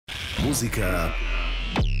מוזיקה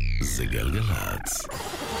זה גלגלצ.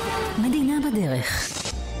 מדינה בדרך.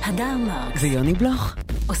 הדר מרקס ויוני בלוך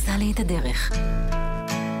עושה לי את הדרך.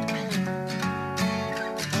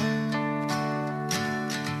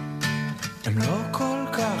 הם לא כל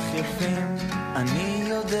כך יפים, אני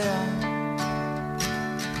יודע,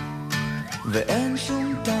 ואין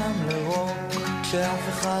שום טעם לרוק כשאף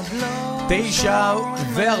אחד לא 9:04.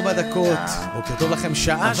 בוקר טוב לכם,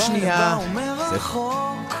 שעה שנייה. אבל אומר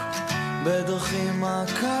רחוק בדרכים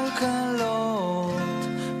הכלכלות,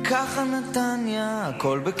 ככה נתניה,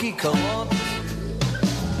 הכל בכיכרות,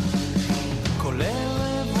 כל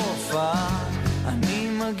ערב הופעה אני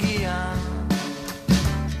מגיע,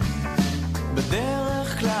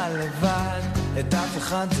 בדרך כלל לבד, את אף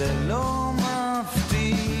אחד זה לא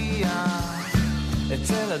מפתיע.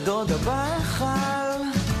 אצל הדוד הבא אחד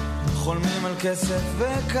חולמים על כסף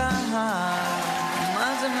וקהל,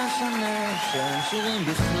 מה זה משנה שאין שירים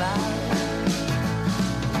בכלל?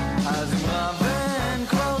 אז אם רב אין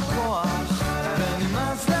כבר כוח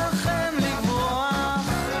ונמאס לכם לברוח,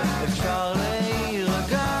 אפשר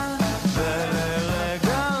להירגע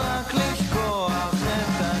ולרגע רק לשכוח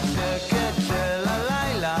את השקט של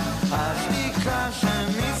הלילה, השתיקה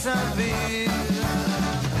שמסביב,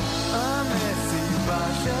 המסיבה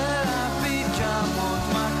של הפיג'מות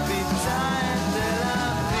מקפיצה את תל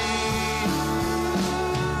אביב.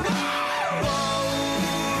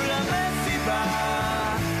 בואו למסיבה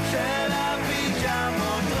של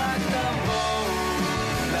הפיג'מות, רק תבואו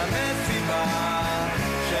למסיבה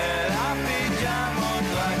של הפיג'מות,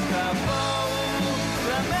 רק תבואו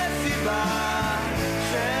למסיבה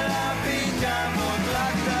של הפיג'מות,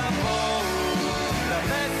 רק תבואו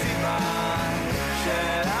למסיבה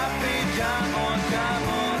של הפיג'מות,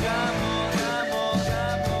 גמו, גמו, גמו, גמו,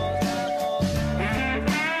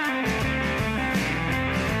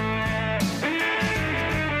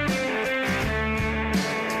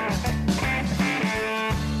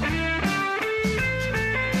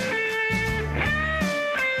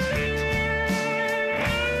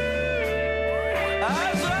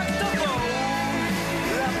 אז רק תבואו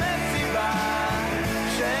למסיבה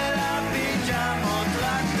של הפיג'מות,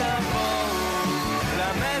 רק תבואו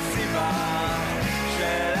למסיבה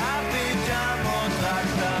של הפיג'מות, רק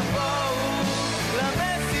תבואו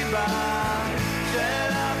למסיבה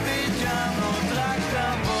של הפיג'מות, רק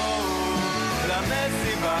תבואו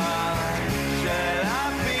למסיבה של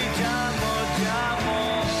הפיג'מות,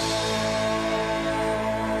 ג'מות.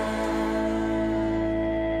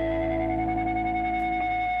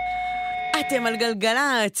 אתם על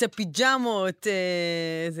גלגלצ, הפיג'מות,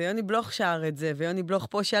 זה יוני בלוך שר את זה, ויוני בלוך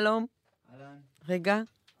פה, שלום. רגע,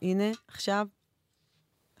 הנה, עכשיו.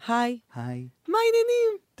 היי. היי. מה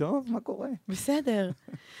העניינים? טוב, מה קורה? בסדר.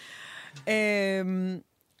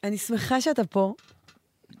 אני שמחה שאתה פה.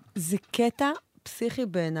 זה קטע פסיכי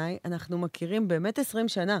בעיניי, אנחנו מכירים באמת 20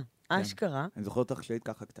 שנה, אשכרה. אני זוכר אותך שהיית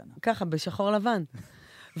ככה קטנה. ככה, בשחור לבן.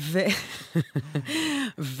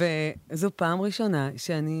 וזו פעם ראשונה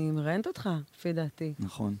שאני מראיינת אותך, לפי דעתי.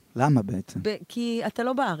 נכון. למה בעצם? כי אתה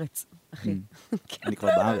לא בארץ, אחי. אני כבר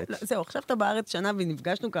בארץ. זהו, עכשיו אתה בארץ שנה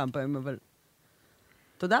ונפגשנו כמה פעמים, אבל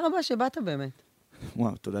תודה רבה שבאת באמת.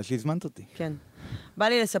 וואו, תודה שהזמנת אותי. כן. בא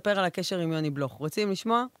לי לספר על הקשר עם יוני בלוך. רוצים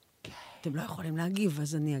לשמוע? אתם לא יכולים להגיב,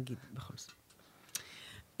 אז אני אגיד בכל זאת.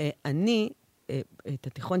 אני, את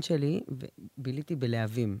התיכון שלי, ביליתי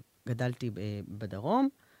בלהבים. גדלתי בדרום,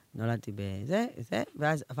 נולדתי בזה,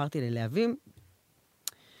 ואז עברתי ללהבים.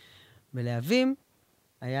 בלהבים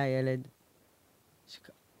היה ילד...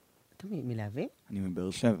 אתה מלהבים? אני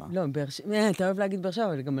מבאר שבע. לא, אתה אוהב להגיד באר שבע,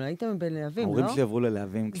 אבל גם לא הייתם בלהבים, לא? ההורים שלי עברו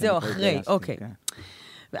ללהבים. זהו, אחרי, אוקיי.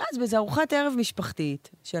 ואז באיזו ארוחת ערב משפחתית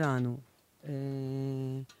שלנו,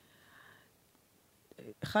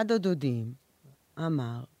 אחד הדודים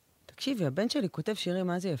אמר, תקשיבי, הבן שלי כותב שירים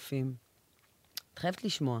מה זה יפים. את חייבת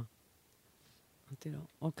לשמוע. אמרתי לו,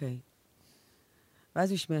 אוקיי.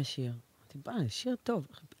 ואז הוא השמיע שיר. אמרתי, שיר טוב.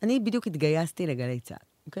 אני בדיוק התגייסתי לגלי צה"ל,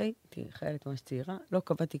 אוקיי? הייתי חיילת ממש צעירה, לא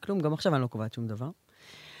קבעתי כלום, גם עכשיו אני לא קבעת שום דבר.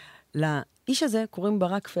 לאיש הזה קוראים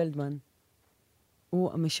ברק פלדמן.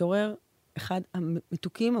 הוא המשורר, אחד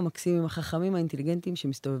המתוקים, המקסימים, החכמים, האינטליגנטים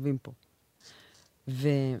שמסתובבים פה.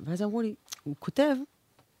 ואז אמרו לי, הוא כותב,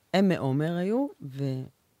 הם מעומר היו, והוא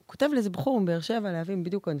כותב לאיזה בחור מבאר שבע להבין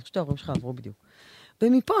בדיוק, אני חושבת שההורים שלך עברו בדיוק.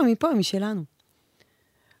 ומפה, הם משלנו.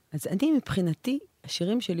 אז אני מבחינתי,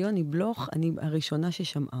 השירים של יוני בלוך, אני הראשונה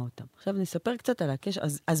ששמעה אותם. עכשיו נספר קצת על הקשר,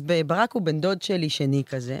 אז ברק הוא בן דוד שלי שני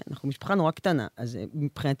כזה, אנחנו משפחה נורא קטנה, אז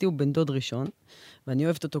מבחינתי הוא בן דוד ראשון, ואני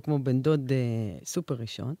אוהבת אותו כמו בן דוד סופר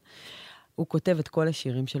ראשון. הוא כותב את כל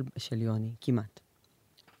השירים של יוני, כמעט.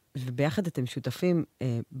 וביחד אתם שותפים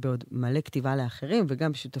בעוד מלא כתיבה לאחרים,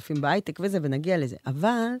 וגם שותפים בהייטק וזה, ונגיע לזה.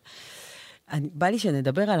 אבל בא לי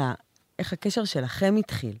שנדבר על איך הקשר שלכם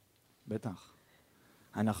התחיל. בטח.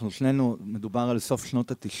 אנחנו שנינו, מדובר על סוף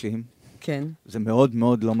שנות ה-90. כן. זה מאוד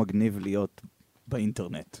מאוד לא מגניב להיות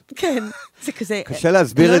באינטרנט. כן, זה כזה... קשה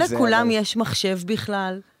להסביר את זה. לא לכולם יש מחשב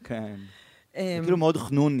בכלל. כן. זה כאילו מאוד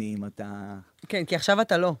חנוני אם אתה... כן, כי עכשיו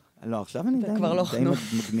אתה לא. לא, עכשיו אני כבר לא די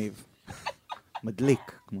מגניב.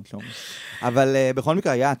 מדליק, כמו שאומרים. אבל בכל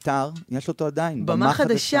מקרה היה אתר, יש אותו עדיין. במה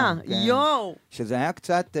חדשה, יואו. שזה היה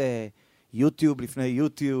קצת יוטיוב לפני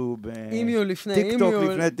יוטיוב. אימיול לפני טיקטוק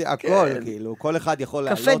אימיול. לפני הכל, כאילו. כל אחד יכול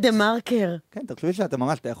לעלות. קפה דה מרקר. כן, תחשבי שאתה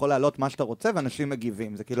ממש, אתה יכול לעלות מה שאתה רוצה ואנשים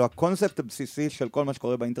מגיבים. זה כאילו הקונספט הבסיסי של כל מה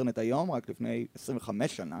שקורה באינטרנט היום, רק לפני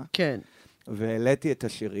 25 שנה. כן. והעליתי את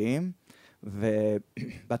השירים,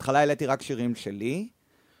 ובהתחלה העליתי רק שירים שלי.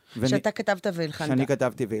 שאתה כתבת והלחנת. שאני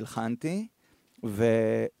כתבתי והלחנתי,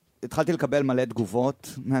 והתחלתי לקבל מלא תגובות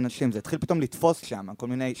מאנשים. זה התחיל פתאום לתפוס שם, כל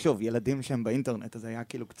מיני, שוב, ילדים שהם באינטרנט, אז היה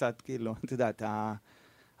כאילו קצת, כאילו, אתה יודע, אתה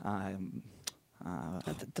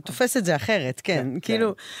תופס את זה אחרת, כן.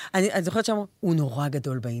 כאילו, אני זוכרת שאמרו, הוא נורא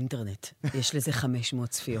גדול באינטרנט. יש לזה 500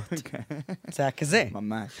 צפיות. זה היה כזה.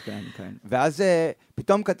 ממש, כן, כן. ואז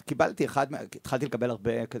פתאום קיבלתי התחלתי לקבל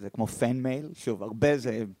הרבה כזה, כמו פן מייל, שוב, הרבה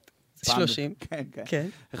זה... 30. כן, כן. כן.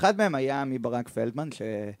 אחד מהם היה מברק פלדמן,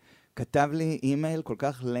 שכתב לי אימייל כל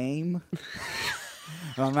כך ליים,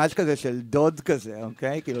 ממש כזה של דוד כזה,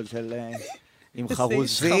 אוקיי? כאילו של... עם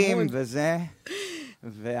חרוזים וזה.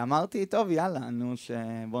 ואמרתי, טוב, יאללה, נו,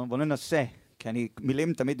 בוא ננסה. כי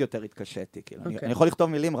מילים תמיד יותר התקשתי. כאילו. אני יכול לכתוב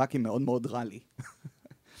מילים רק אם מאוד מאוד רע לי.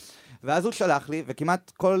 ואז הוא שלח לי,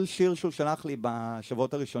 וכמעט כל שיר שהוא שלח לי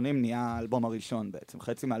בשבועות הראשונים נהיה האלבום הראשון בעצם.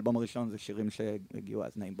 חצי מהאלבום הראשון זה שירים שהגיעו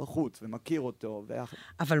אז נעים בחוץ, ומכיר אותו.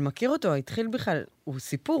 אבל מכיר אותו, התחיל בכלל, הוא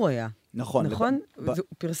סיפור היה. נכון. נכון? הוא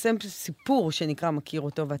פרסם סיפור שנקרא מכיר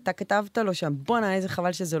אותו, ואתה כתבת לו שם, בוא'נה, איזה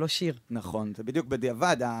חבל שזה לא שיר. נכון, זה בדיוק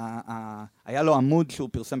בדיעבד. היה לו עמוד שהוא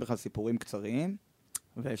פרסם בכלל סיפורים קצריים,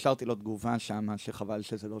 והשארתי לו תגובה שם שחבל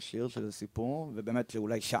שזה לא שיר, שזה סיפור, ובאמת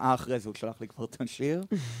שאולי שעה אחרי זה הוא שלח לי כבר את השיר,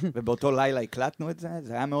 ובאותו לילה הקלטנו את זה.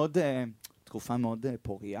 זה היה מאוד, תקופה מאוד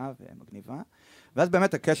פוריה ומגניבה. ואז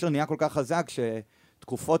באמת הקשר נהיה כל כך חזק,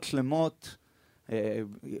 שתקופות שלמות,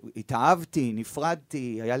 התאהבתי,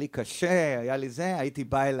 נפרדתי, היה לי קשה, היה לי זה, הייתי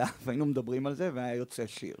בא אליו, והיינו מדברים על זה, והיה יוצא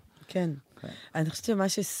שיר. כן. אני חושבת שמה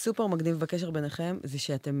שסופר מגניב בקשר ביניכם, זה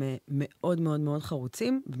שאתם מאוד מאוד מאוד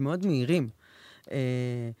חרוצים, ומאוד מהירים.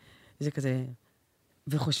 זה כזה,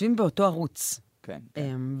 וחושבים באותו ערוץ. כן.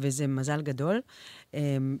 וזה מזל גדול.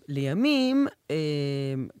 לימים,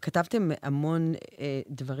 כתבתם המון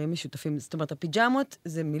דברים משותפים. זאת אומרת, הפיג'מות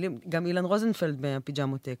זה מילים, גם אילן רוזנפלד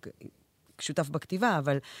מהפיג'מות שותף בכתיבה,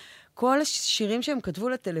 אבל כל השירים שהם כתבו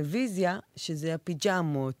לטלוויזיה, שזה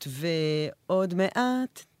הפיג'מות, ועוד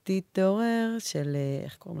מעט תתעורר של,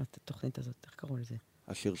 איך קוראים לתוכנית הזאת? איך קראו לזה?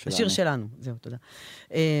 השיר שלנו, זהו, תודה.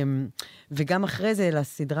 וגם אחרי זה,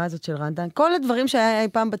 לסדרה הזאת של רנדן, כל הדברים שהיה אי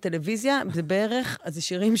פעם בטלוויזיה, זה בערך, אז זה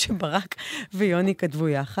שירים שברק ויוני כתבו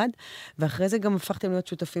יחד, ואחרי זה גם הפכתם להיות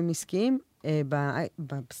שותפים עסקיים,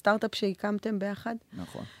 בסטארט-אפ שהקמתם ביחד.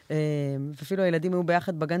 נכון. ואפילו הילדים היו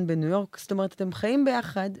ביחד בגן בניו יורק, זאת אומרת, אתם חיים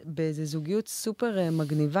ביחד באיזו זוגיות סופר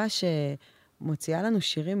מגניבה, שמוציאה לנו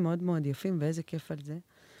שירים מאוד מאוד יפים, ואיזה כיף על זה.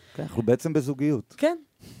 כן, אנחנו בעצם בזוגיות. כן.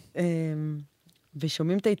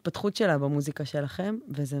 ושומעים את ההתפתחות שלה במוזיקה שלכם,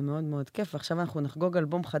 וזה מאוד מאוד כיף. ועכשיו אנחנו נחגוג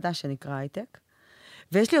אלבום חדש שנקרא הייטק.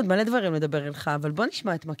 ויש לי עוד מלא דברים לדבר איתך, אבל בוא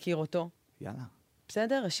נשמע את מכיר אותו. יאללה.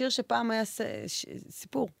 בסדר? השיר שפעם היה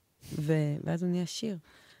סיפור, ואז הוא נהיה שיר.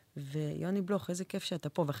 ויוני בלוך, איזה כיף שאתה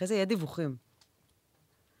פה, ואחרי זה יהיה דיווחים.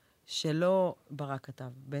 שלא ברק כתב,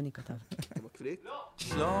 בני כתב. אתה מקליט? לא.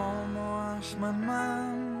 שלמה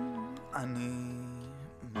השמנמן, אני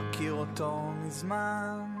מכיר אותו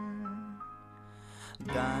מזמן.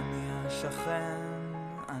 דני השכן,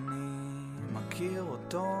 אני מכיר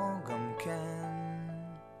אותו גם כן.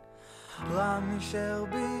 רמי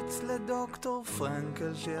שרביץ לדוקטור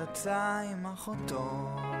פרנקל שיצא עם אחותו.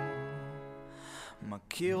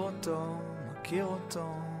 מכיר אותו, מכיר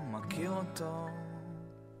אותו, מכיר אותו.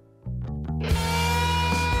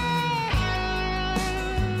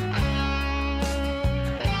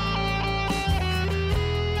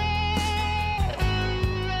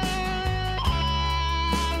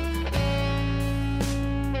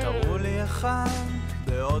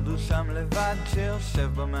 בהודו שם לבד שיושב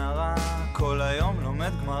במערה, כל היום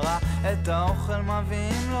לומד גמרא, את האוכל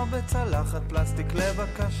מביאים לו בצלחת פלסטיק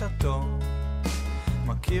לבקשתו.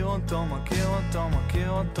 מכיר אותו, מכיר אותו, מכיר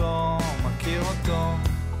אותו, מכיר אותו.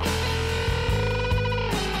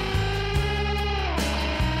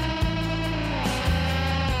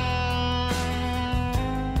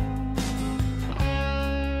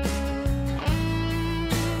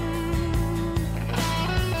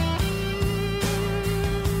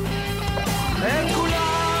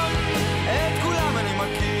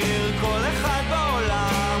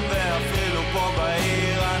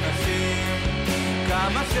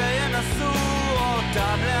 כמה שינסו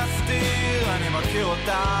אותם להסתיר, אני מכיר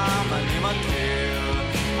אותם, אני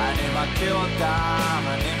מכיר אותם,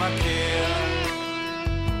 אני מכיר.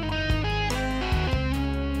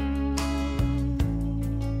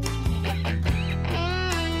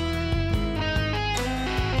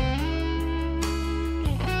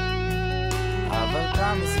 אבל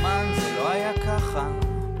תם מזמן זה לא היה ככה,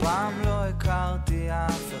 פעם לא הכרתי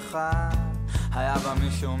אף אחד. היה בה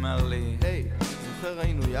מישהו אומר לי, היי, זוכר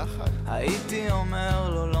היינו יחד? הייתי אומר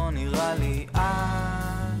לו, לא נראה לי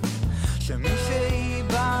אז שמישהי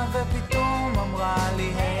באה ופתאום אמרה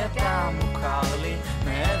לי, היי אתה מוכר לי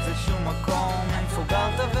מאיזשהו מקום, איפה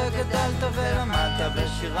גרת וגדלת ולמדת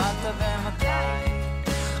ושירת ומתי.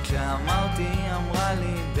 כשאמרתי אמרה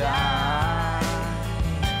לי די,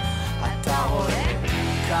 אתה רואה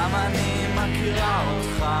כמה אני מכירה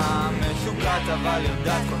אותך, משוקעת אבל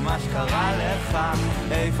יודעת כל מה שקרה לך,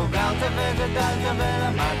 איפה גרת וגדלת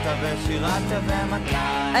ולמדת ושירת ומתי.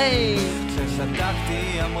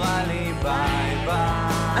 כששתקתי אמרה לי ביי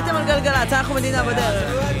ביי. אתם על גלגלת, אנחנו מדינה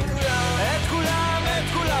בדרך. את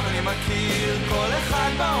כולם אני מכיר, כל אחד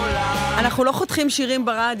בעולם. אנחנו לא חותכים שירים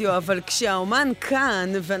ברדיו, אבל כשהאומן כאן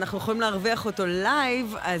ואנחנו יכולים להרוויח אותו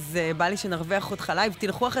לייב, אז בא לי שנרוויח אותך לייב.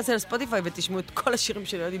 תלכו אחרי זה לספוטיפיי ותשמעו את כל השירים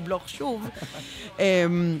של יוני בלוך שוב.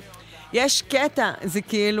 יש קטע, זה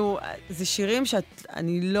כאילו, זה שירים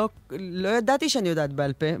שאני לא ידעתי שאני יודעת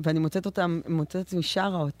בעל פה, ואני מוצאת אותם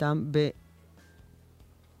שרה אותם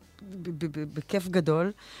בכיף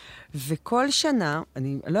גדול. וכל שנה,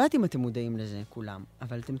 אני לא יודעת אם אתם מודעים לזה כולם,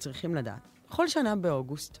 אבל אתם צריכים לדעת. כל שנה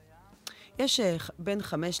באוגוסט יש בין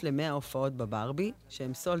 5 ל-100 הופעות בברבי,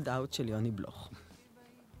 שהם סולד אאוט של יוני בלוך.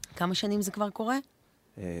 כמה שנים זה כבר קורה?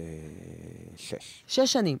 6. 6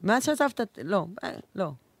 שנים. מאז שעזבת...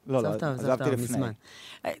 לא. עזבתי לפני.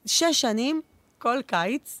 6 שנים, כל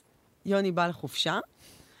קיץ, יוני בא לחופשה,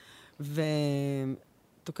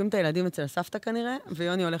 ותוקעים את הילדים אצל הסבתא כנראה,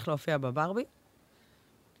 ויוני הולך להופיע בברבי.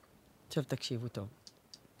 עכשיו תקשיבו טוב.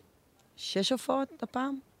 6 הופעות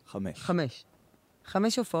הפעם? 5.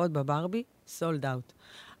 5 הופעות בברבי, סולד אאוט.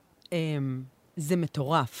 זה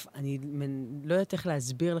מטורף. אני לא יודעת איך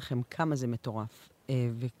להסביר לכם כמה זה מטורף.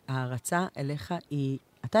 וההרצה אליך היא...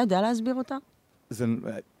 אתה יודע להסביר אותה? זה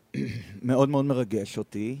מאוד מאוד מרגש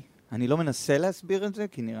אותי. אני לא מנסה להסביר את זה,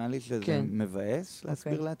 כי נראה לי שזה מבאס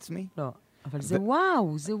להסביר לעצמי. לא, אבל זה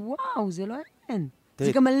וואו, זה לא אין.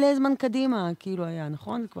 זה גם מלא זמן קדימה, כאילו היה,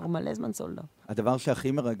 נכון? זה כבר מלא זמן סולדה. הדבר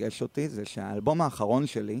שהכי מרגש אותי זה שהאלבום האחרון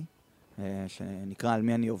שלי, שנקרא על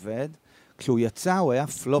מי אני עובד, כשהוא יצא הוא היה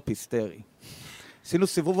פלופ היסטרי. עשינו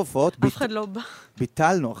סיבוב הופעות. אף אחד לא בא.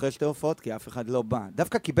 ביטלנו אחרי 2 הופעות, כי אף אחד לא בא.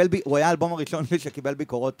 דווקא הוא היה האלבום הראשון שלי שקיבל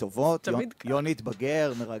ביקורות טובות. יוני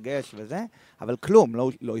התבגר, מרגש וזה, אבל כלום,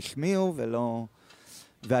 לא השמיעו ולא...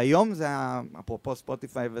 והיום זה, אפרופו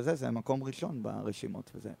ספוטיפיי וזה, זה המקום ראשון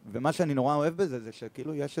ברשימות וזה. ומה שאני נורא אוהב בזה, זה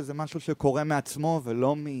שכאילו יש איזה משהו שקורה מעצמו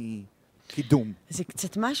ולא מקידום. זה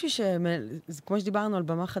קצת משהו כמו שדיברנו על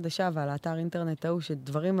במה חדשה ועל האתר אינטרנט ההוא,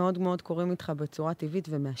 שדברים מאוד מאוד קורים איתך בצורה טבעית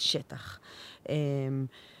ומהשטח.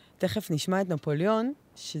 תכף נשמע את נפוליאון,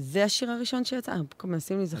 שזה השיר הראשון שיצא,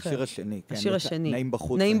 מנסים להיזכר. השיר השני, כן. השיר השני. נעים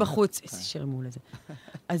בחוץ. נעים בחוץ, איזה שיר מעולה זה.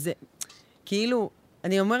 אז כאילו...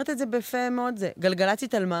 אני אומרת את זה בפה מאוד, זה גלגלצ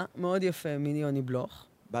התעלמה, מאוד יפה מיוני בלוך.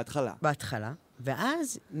 בהתחלה.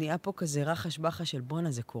 ואז נהיה פה כזה רחש בחש של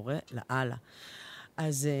בונה, זה קורה לאללה.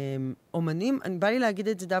 אז אומנים, בא לי להגיד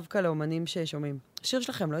את זה דווקא לאומנים ששומעים. השיר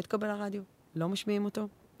שלכם לא התקבל לרדיו, לא משמיעים אותו.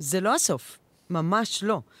 זה לא הסוף, ממש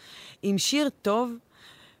לא. אם שיר טוב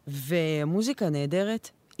ומוזיקה נהדרת,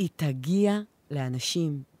 היא תגיע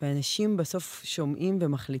לאנשים, ואנשים בסוף שומעים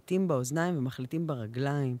ומחליטים באוזניים ומחליטים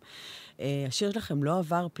ברגליים. השיר שלכם לא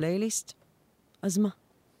עבר פלייליסט? אז מה?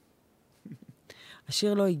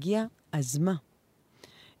 השיר לא הגיע? אז מה?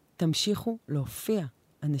 תמשיכו להופיע.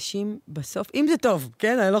 אנשים בסוף, אם זה טוב,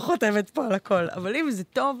 כן? אני לא חותמת פה על הכל, אבל אם זה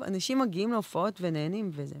טוב, אנשים מגיעים להופעות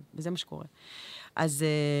ונהנים, וזה מה שקורה. אז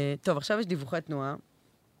טוב, עכשיו יש דיווחי תנועה,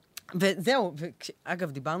 וזהו,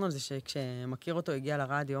 אגב, דיברנו על זה שכשמכיר אותו הגיע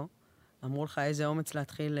לרדיו, אמרו לך איזה אומץ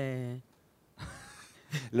להתחיל...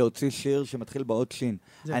 להוציא שיר שמתחיל באות שין.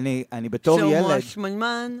 אני בתור ילד... שהוא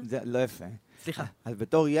מושמנמן. זה לא יפה. סליחה. אז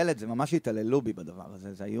בתור ילד זה ממש התעללו בי בדבר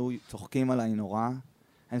הזה. זה היו צוחקים עליי נורא.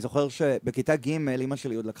 אני זוכר שבכיתה ג' אמא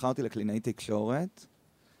שלי עוד לקחה אותי לקלינאי תקשורת.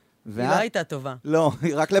 היא לא הייתה טובה. לא,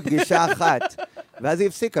 רק לפגישה אחת. ואז היא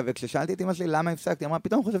הפסיקה, וכששאלתי את אמא שלי למה הפסקתי, אמרה,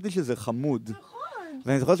 פתאום חשבתי שזה חמוד. נכון.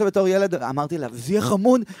 ואני זוכר שבתור ילד אמרתי לה, זה יהיה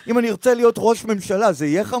חמוד אם אני ארצה להיות ראש ממשלה, זה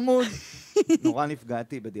יהיה חמוד. נורא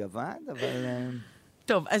נפגעתי בדיעבד, אבל...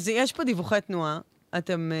 טוב, אז יש פה דיווחי תנועה.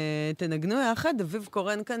 אתם תנגנו יחד, אביב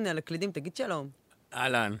קורן כאן על הקלידים, תגיד שלום.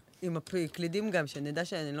 אהלן. עם הקלידים גם, שנדע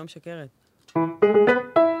שאני לא משקרת.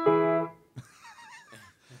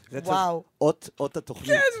 וואו. אות התוכנית.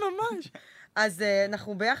 כן, ממש. אז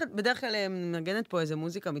אנחנו ביחד, בדרך כלל נגנת פה איזה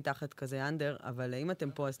מוזיקה מתחת כזה, אנדר, אבל אם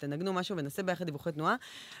אתם פה, אז תנגנו משהו ונעשה ביחד דיווחי תנועה.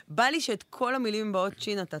 בא לי שאת כל המילים באות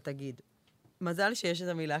שין אתה תגיד. מזל שיש את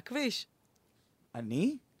המילה כביש.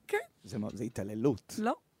 אני? כן. זה התעללות.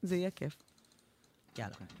 לא, זה יהיה כיף.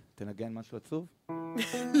 יאללה. תנגן משהו עצוב?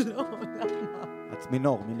 לא, למה?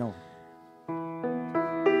 מינור.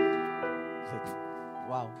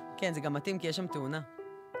 וואו. כן, זה גם מתאים כי יש שם תאונה.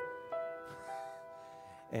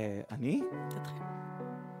 אני? תתחיל.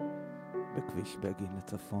 בכביש בגין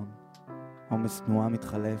לצפון. עומס תנועה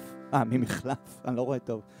מתחלף. ממחלף, אני לא רואה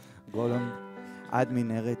טוב. גולון עד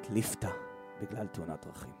מנהרת ליפטה, בגלל תאונת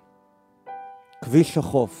דרכים. כביש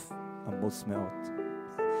החוף, עמוס מאוד.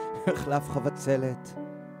 מחלף חבצלת,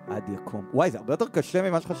 עד יקום. וואי, זה הרבה יותר קשה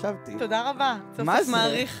ממה שחשבתי. תודה רבה. מה זה?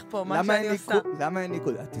 מעריך פה, מה שאני עושה. למה אין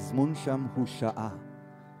ניקוד? התזמון שם הוא שעה.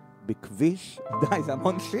 בכביש, די, זה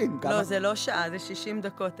המון שין. לא, זה לא שעה, זה 60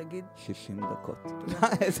 דקות, תגיד. 60 דקות.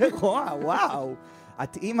 איזה רוע, וואו.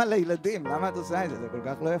 את אימא לילדים, למה את עושה את זה? זה כל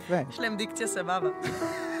כך לא יפה. יש להם דיקציה סבבה.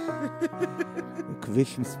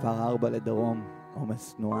 בכביש מספר 4 לדרום,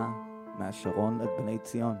 עומס תנועה מהשרון עד בני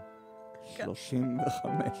ציון.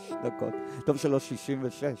 35 דקות. טוב שלא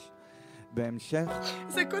 66. בהמשך...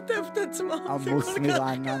 זה כותב את עצמו. עמוס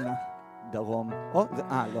מרעננה, דרום.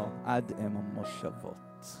 לא, עד אם המושבות.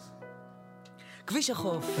 כביש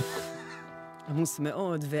החוף. עמוס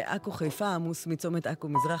מאוד, ועכו חיפה עמוס מצומת עכו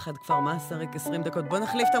מזרח עד כפר מסריק 20 דקות. בוא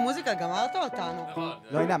נחליף את המוזיקה, גמרת אותנו.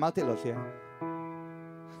 לא, הנה, אמרתי לו שיהיה.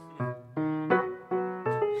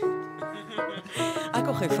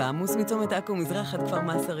 עכו חיפה עמוס מצומת עכו מזרח עד כפר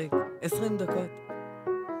מסריק 20 דקות.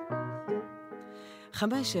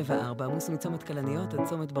 574 עמוס מצומת כלניות עד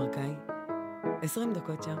צומת ברקאי 20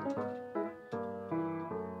 דקות שם.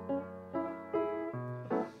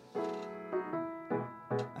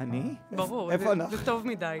 אני? ברור, איפה אנחנו? זה טוב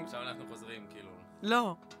מדי. עכשיו אנחנו חוזרים, כאילו.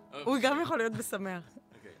 לא, הוא גם יכול להיות בשמח.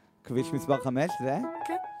 כביש מספר 5 זה?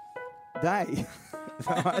 כן. די. זה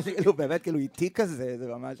ממש כאילו, באמת כאילו איטי כזה, זה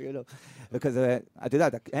ממש כאילו, וכזה, את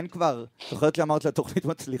יודעת, אין כבר, זוכרת שאמרת שהתוכנית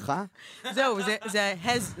מצליחה? זהו,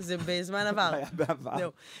 זה בזמן עבר. היה בעבר.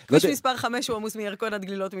 זהו. כביש מספר 5 הוא עמוס מירקון עד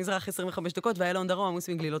גלילות מזרח 25 דקות, והאלון דרום עמוס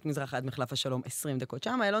מגלילות מזרח עד מחלף השלום 20 דקות.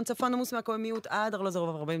 שם האלון צפון עמוס מהקוממיות עד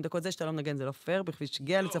ארלוזורוב 40 דקות. זה שאתה לא מנגן, זה לא פייר, בכביש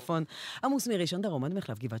שגיע לצפון. עמוס מראשון דרום עד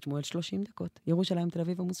מחלף גבעת שמואל 30 דקות. ירושלים תל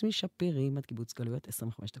אביב עמוס משפירים עד קיבוץ גלויות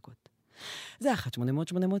 25 דקות. זה 1-800-891-8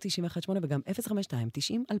 וגם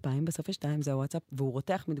 052-90-2000 בסוף 2, זה הוואטסאפ, והוא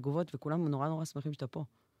רותח מתגובות, וכולם נורא נורא שמחים שאתה פה.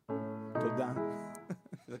 תודה.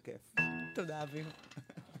 זה כיף. תודה, אביב.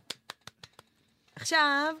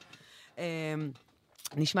 עכשיו,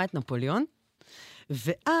 נשמע את נפוליאון,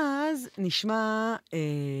 ואז נשמע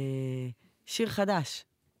שיר חדש,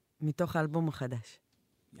 מתוך האלבום החדש.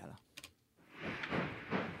 יאללה.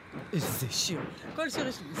 איזה שיר. כל שיר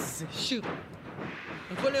יש לי, איזה שיר.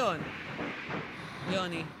 נפוליאון.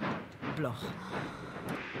 יוני. בלוך.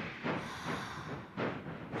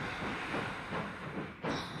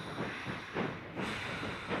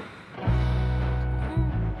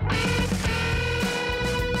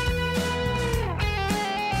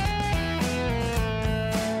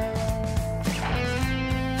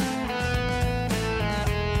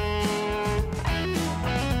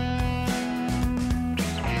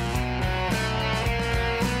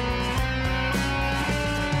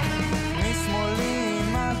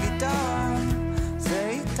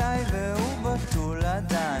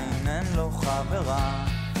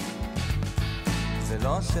 זה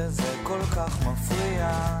לא שזה כל כך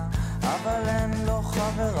מפריע, אבל אין לו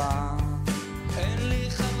חברה. אין לי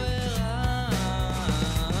חברה.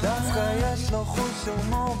 דווקא יש לו חוש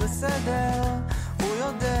הומור בסדר, הוא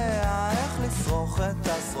יודע איך לשרוך את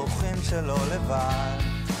השרוכים שלו לבד.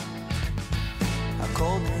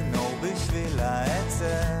 אקורד מינור בשביל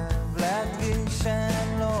העצב, להדגיש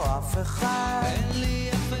שאין לו אף אחד. אין לי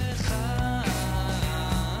אף אחד.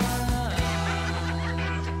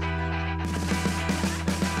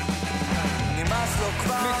 נמאס לו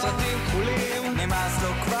כבר מסרטים כחולים, נמאס לו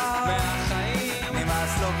כבר מהחיים,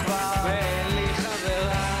 נמאס לו כבר ואין לי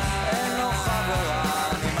חברה, אין לו חברה.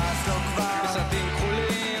 נמאס לו כבר מסרטים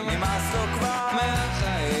כחולים, נמאס לו כבר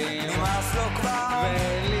מהחיים, נמאס לו כבר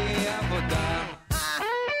ואין לי עבודה.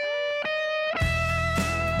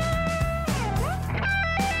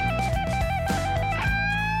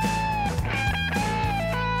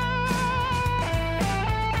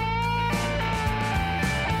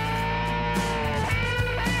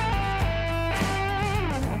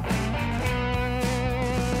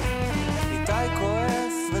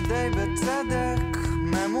 די בצדק,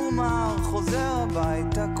 ממורמר, חוזר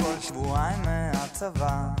הביתה כל שבועיים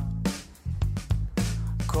מהצבא.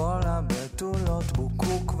 כל הבתולות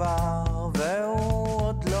בוקו כבר, והוא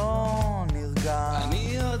עוד לא נרגע.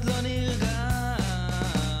 אני עוד לא נרגעתי.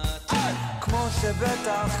 כמו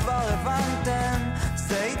שבטח כבר הבנתם,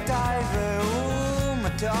 זה איתי והוא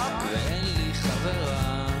מתוק. ואין לי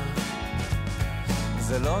חברה.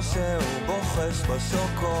 זה לא שהוא בוחש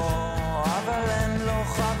בשוקו, אבל אין לו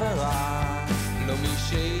חברה. לא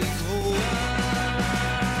מישהי גבורה.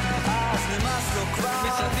 אז נמאס לו כבר,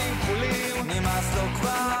 משרדים כחולים, נמאס לו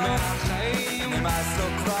כבר, מהחיים, נמאס לו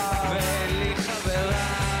כבר, ואין לי חברה.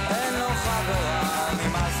 אין לו חברה.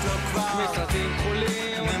 נמאס לו כבר, משרדים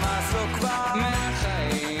כחולים, נמאס לו כבר,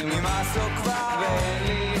 מהחיים, נמאס לו כבר, ואין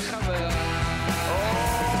לי חברה.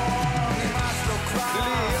 נמאס לו כבר,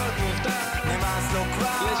 להיות מובטל, נמאס לו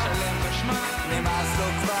כבר, לשלם חשמל, נמאס לו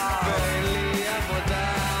כבר, ואין לי עבודה.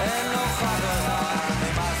 אין לו חברה.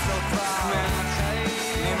 נמאס לו כבר,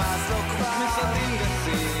 מהחיים, נמאס לו כבר, משרדים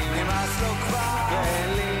גסים, נמאס לו כבר, ואין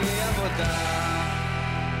לי עבודה.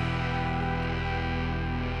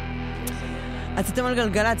 אתם על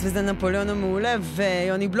גלגלצ וזה נפוליאון המעולה,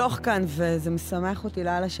 ויוני בלוך כאן, וזה משמח אותי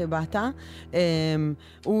לאללה שבאת.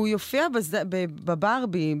 הוא יופיע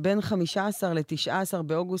בברבי בין 15 ל-19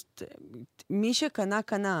 באוגוסט. מי שקנה,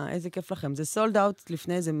 קנה, איזה כיף לכם. זה סולד אאוט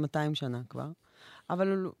לפני איזה 200 שנה כבר.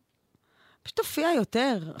 אבל הוא פשוט הופיע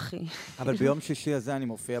יותר, אחי. אבל ביום שישי הזה אני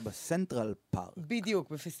מופיע בסנטרל פארק. בדיוק,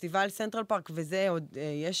 בפסטיבל סנטרל פארק, וזה עוד,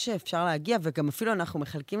 יש אפשר להגיע, וגם אפילו אנחנו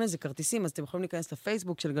מחלקים לזה כרטיסים, אז אתם יכולים להיכנס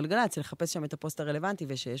לפייסבוק של גלגלצ, לחפש שם את הפוסט הרלוונטי,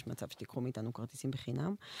 ושיש מצב שתיקחו מאיתנו כרטיסים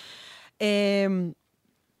בחינם.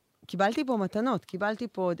 קיבלתי פה מתנות, קיבלתי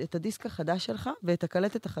פה את הדיסק החדש שלך, ואת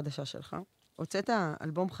הקלטת החדשה שלך. הוצאת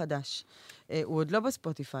אלבום חדש. הוא עוד לא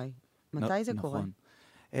בספוטיפיי. מתי זה קורה?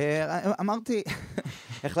 אמרתי,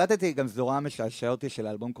 החלטתי, גם זו הוראה משעשע אותי של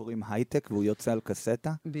האלבום קוראים הייטק, והוא יוצא על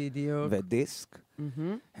קסטה. בדיוק. ודיסק.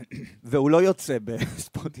 והוא לא יוצא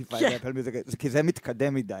בספוטיפיי, כי זה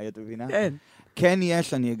מתקדם מדי, את מבינה? כן. כן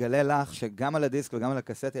יש, אני אגלה לך, שגם על הדיסק וגם על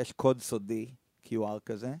הקסטה יש קוד סודי, QR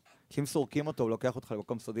כזה, שאם סורקים אותו, הוא לוקח אותך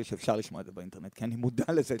למקום סודי שאפשר לשמוע את זה באינטרנט, כי אני מודע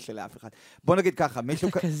לזה שלאף אחד. בוא נגיד ככה, מישהו...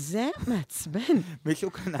 אתה כזה מעצבן.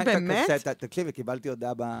 מישהו קנה את הקסטה, תקשיבי, קיבלתי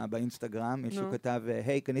הודעה באינסטגרם, מישהו כתב,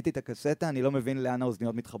 היי, קניתי את הקסטה, אני לא מבין לאן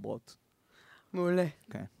האוזניות מתחברות. מעולה.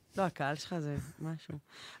 כן. לא, הקהל שלך זה משהו.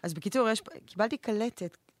 אז בקיצור, קיבלתי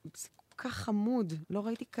קלטת, זה כל כך חמוד, לא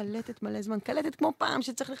ראיתי קלטת מלא זמן, קלטת כמו פעם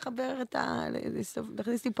שצריך לחבר את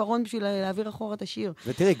להכניס לי פרון בשביל להעביר אחורה את השיר.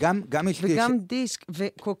 ותראי, גם יש לי... וגם דיסק,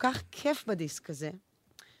 וכל כך כיף בדיסק הזה,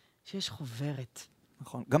 שיש חוברת.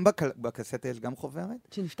 נכון. גם בקסטה יש גם חוברת?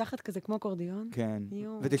 שנפתחת כזה כמו אקורדיון? כן.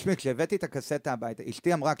 ותשמעי, כשהבאתי את הקסטה הביתה,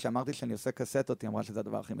 אשתי אמרה, כשאמרתי שאני עושה קסטות, היא אמרה שזה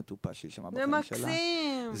הדבר הכי מטופש שהיא שמעה בחיים שלה. זה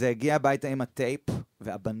מקסים! זה הגיע הביתה עם הטייפ,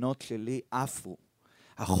 והבנות שלי עפו.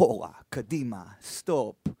 אחורה, קדימה,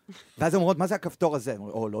 סטופ. ואז אומרות, מה זה הכפתור הזה?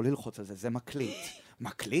 או, לא ללחוץ על זה, זה מקליט.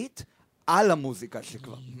 מקליט? על המוזיקה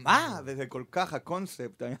שכבר. מה? וזה כל כך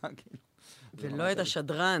הקונספט היה כאילו. ולא את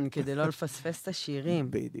השדרן, כדי לא לפספס את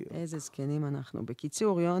השירים. בדיוק. איזה זקנים אנחנו.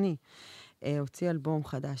 בקיצור, יוני הוציא אלבום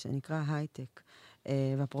חדש, שנקרא הייטק.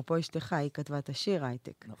 ואפרופו אשתך, היא כתבה את השיר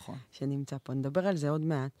הייטק. נכון. שנמצא פה. נדבר על זה עוד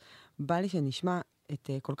מעט. בא לי שנשמע את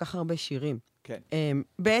כל כך הרבה שירים. כן.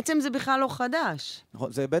 בעצם זה בכלל לא חדש.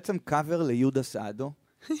 נכון, זה בעצם קאבר ליהודה סעדו.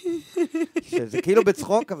 שזה כאילו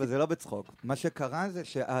בצחוק, אבל זה לא בצחוק. מה שקרה זה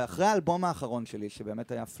שאחרי האלבום האחרון שלי,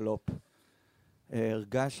 שבאמת היה פלופ,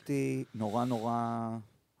 הרגשתי נורא נורא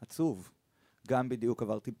עצוב. גם בדיוק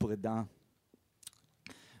עברתי פרידה.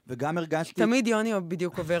 וגם הרגשתי... תמיד יוני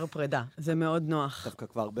בדיוק עובר פרידה. זה מאוד נוח. דווקא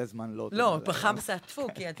כבר הרבה זמן לא... לא, פחם סעטפו,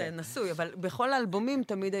 כי אתה נשוי, אבל בכל האלבומים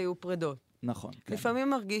תמיד היו פרידות. נכון. לפעמים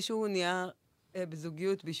מרגיש שהוא נהיה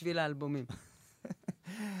בזוגיות בשביל האלבומים.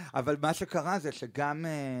 אבל מה שקרה זה שגם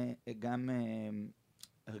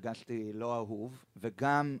הרגשתי לא אהוב,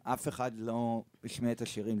 וגם אף אחד לא השמיע את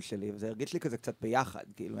השירים שלי, וזה הרגיש לי כזה קצת ביחד,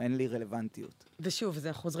 כאילו אין לי רלוונטיות. ושוב,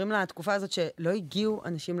 זה חוזרים לתקופה הזאת שלא הגיעו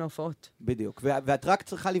אנשים להופעות. בדיוק, ואת רק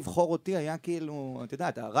צריכה לבחור אותי, היה כאילו, את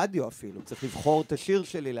יודעת, הרדיו אפילו, צריך לבחור את השיר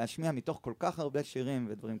שלי, להשמיע מתוך כל כך הרבה שירים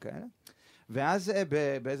ודברים כאלה. ואז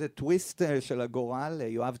באיזה טוויסט של הגורל,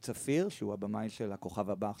 יואב צפיר, שהוא הבמאי של הכוכב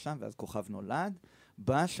הבא עכשיו, ואז כוכב נולד,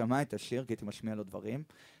 בא, שמע את השיר, כי הייתי משמיע לו דברים,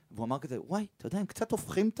 והוא אמר כזה, וואי, אתה יודע, הם קצת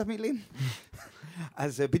הופכים את המילים.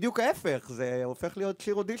 אז זה בדיוק ההפך, זה הופך להיות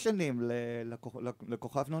שיר אודישנים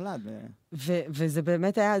לכוכב נולד. וזה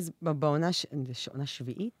באמת היה בעונה, עונה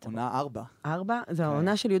שביעית? עונה 4. 4? זו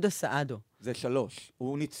העונה של יהודה סעדו. זה 3.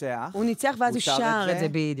 הוא ניצח. הוא ניצח ואז הוא שר את זה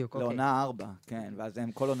בדיוק. לעונה 4, כן, ואז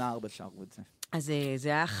הם כל עונה 4 שרו את זה. אז זה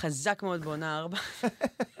היה חזק מאוד בעונה 4.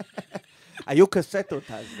 היו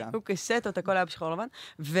קסטות אז גם. היו קסטות, הכל היה בשחור לבן.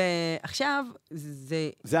 ועכשיו,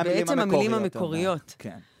 זה המילים בעצם המילים המקוריות, המקוריות.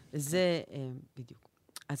 כן. זה בדיוק.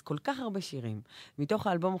 אז כל כך הרבה שירים, מתוך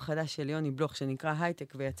האלבום החדש של יוני בלוך, שנקרא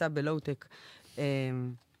הייטק ויצא בלואו-טק,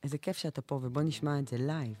 איזה כיף שאתה פה, ובוא נשמע את זה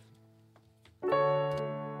לייב.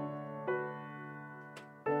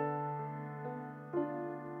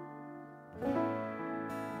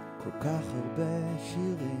 כל כך הרבה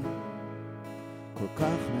שירים, כל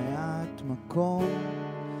כך מעט מקום,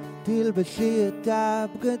 תלבשי את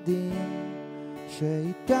הבגדים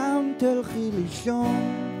שאיתם תלכי לישון,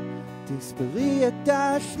 תספרי את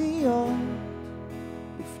השניות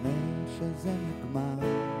לפני שזה נגמר.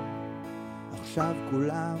 עכשיו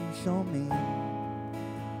כולם שומעים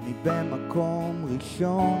מבמקום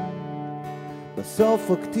ראשון,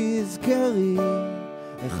 בסוף רק תזכרי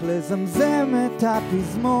איך לזמזם את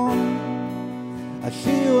הפזמון.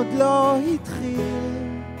 השיר עוד לא התחיל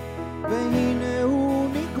והנה הוא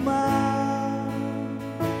נגמר.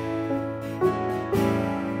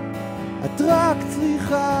 את רק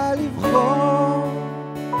צריכה לבחור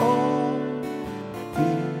אותי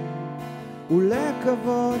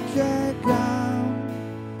ולקוות שגם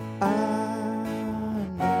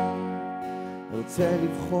אני ארצה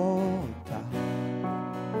לבחור אותך,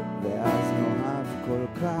 ואז נאהב כל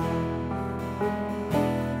כך.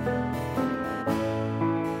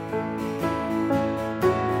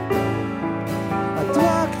 את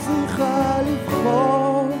רק צריכה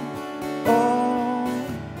לבחור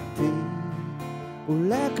אותי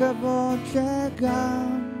ולקוות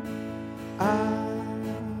שגם אני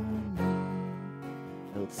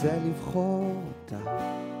ארצה לבחור אותך,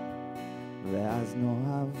 ואז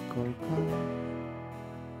נאהב כל כך.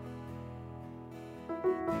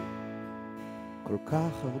 כל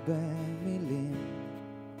כך הרבה מילים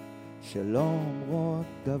שלא אומרות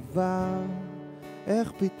דבר,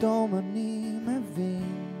 איך פתאום אני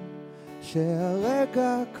מבין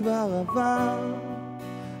שהרגע כבר עבר.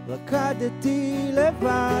 רקדתי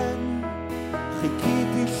לבד,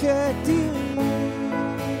 חיכיתי שתראי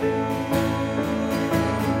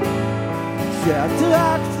שאת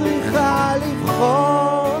רק צריכה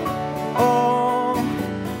לבחור אותי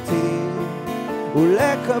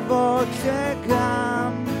ולקוות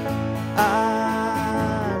שגם אני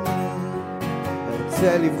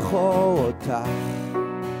ארצה לבחור אותך,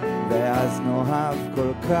 ואז נאהב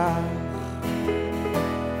כל כך.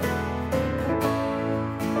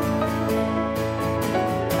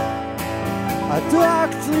 את רק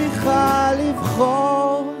צריכה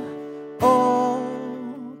לבחור אותי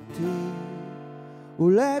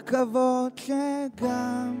ולקוות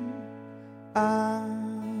שגם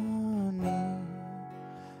אני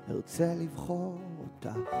ארצה לבחור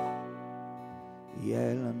אותך,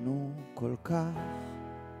 יהיה לנו כל כך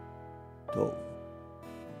טוב.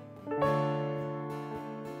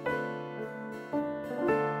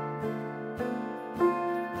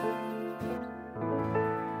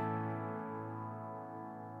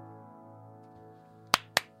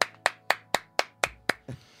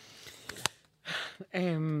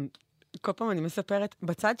 כל פעם אני מספרת,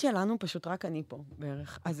 בצד שלנו פשוט רק אני פה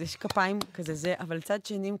בערך, אז יש כפיים כזה זה, אבל צד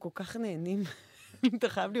שני הם כל כך נהנים, אתה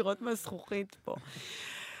חייב לראות מהזכוכית פה.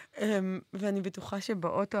 ואני בטוחה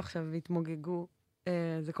שבאוטו עכשיו התמוגגו,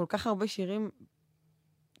 זה כל כך הרבה שירים,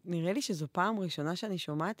 נראה לי שזו פעם ראשונה שאני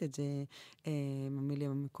שומעת את זה,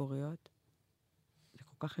 המילים המקוריות. זה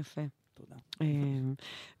כל כך יפה. תודה.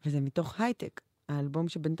 וזה מתוך הייטק. האלבום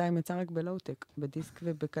שבינתיים יצא רק בלואו-טק, בדיסק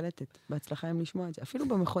ובקלטת. בהצלחה עם לשמוע את זה. אפילו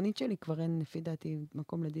במכונית שלי כבר אין, לפי דעתי,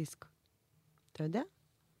 מקום לדיסק. אתה יודע?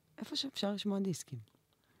 איפה שאפשר לשמוע דיסקים.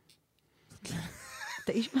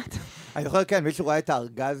 אתה איש מה אתה? אני זוכר, כן, מישהו ראה את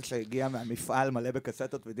הארגז שהגיע מהמפעל מלא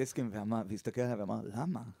בקסטות ודיסקים, והסתכל עליו ואמר,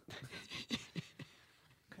 למה?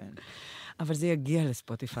 כן. אבל זה יגיע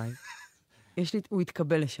לספוטיפיי. הוא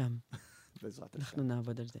יתקבל לשם. בעזרת השם. אנחנו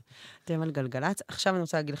נעבוד על זה. אתם על גלגלץ. עכשיו אני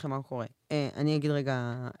רוצה להגיד לכם מה קורה. אני אגיד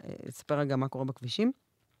רגע, אספר רגע מה קורה בכבישים.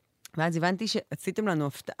 ואז הבנתי שעשיתם לנו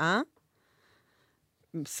הפתעה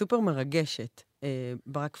סופר מרגשת.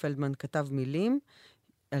 ברק פלדמן כתב מילים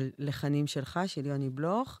על לחנים שלך, של יוני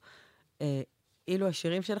בלוך. אילו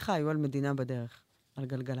השירים שלך היו על מדינה בדרך, על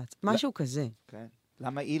גלגלץ. משהו כזה. כן.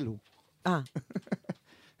 למה אילו?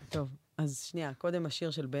 טוב, אז שנייה, קודם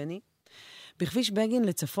השיר של בני. בכביש בגין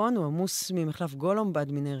לצפון הוא עמוס ממחלף גולום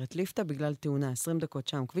בעד מנהרת ליפטה בגלל תאונה, 20 דקות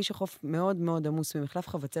שם. כביש החוף מאוד מאוד עמוס ממחלף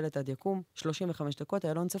חבצלת עד יקום, 35 דקות,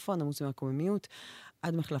 איילון צפון עמוס מהקוממיות,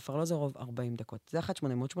 עד מחלף ארלוזורוב 40 דקות. זה 1-800-891-8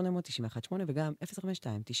 וגם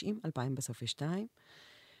 052-90-2000 בסוף יש 2.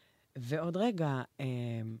 ועוד רגע,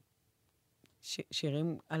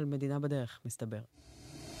 שירים על מדינה בדרך, מסתבר.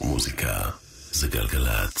 מוזיקה זה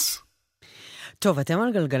גלגלץ. טוב, אתם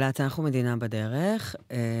על גלגלץ, אנחנו מדינה בדרך,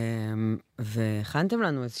 והכנתם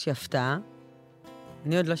לנו איזושהי הפתעה.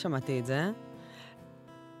 אני עוד לא שמעתי את זה.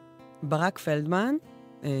 ברק פלדמן,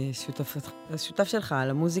 שותף שלך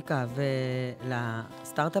למוזיקה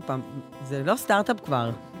ולסטארט-אפ, זה לא סטארט-אפ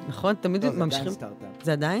כבר, נכון? תמיד ממשיכים... זה עדיין סטארט-אפ.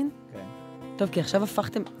 זה עדיין? כן. טוב, כי עכשיו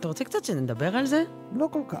הפכתם... אתה רוצה קצת שנדבר על זה? לא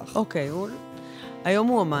כל כך. אוקיי, היום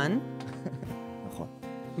הוא אומן. נכון.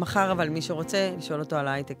 מחר, אבל מי שרוצה לשאול אותו על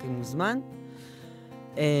ההייטק, אם מוזמן.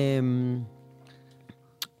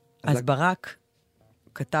 אז ברק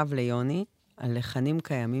כתב ליוני על לחנים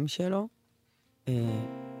קיימים שלו,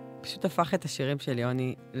 פשוט הפך את השירים של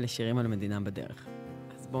יוני לשירים על מדינה בדרך.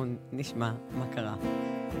 אז בואו נשמע מה קרה.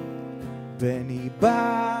 בני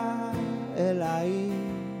בא אליי,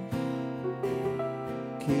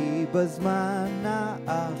 כי בזמן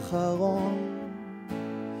האחרון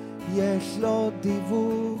יש לו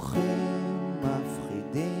דיווחים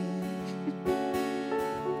מפחידים,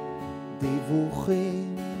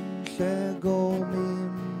 דיווחים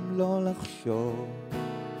שגורמים לו לחשוב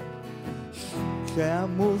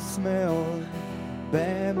שעמוס מאוד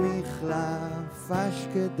במחלף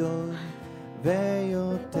אשקלון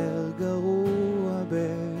ויותר גרוע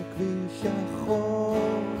בכביש החוף.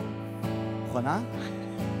 מוכנה?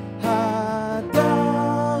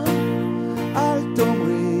 הדר, אל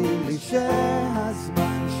תאמרי לי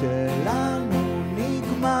שהזמן שלנו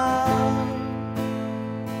נגמר,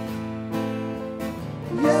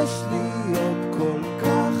 יש לי עוד כל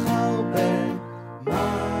כך הרבה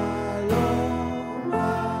מה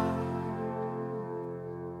לומר.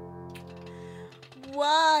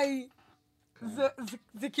 וואי,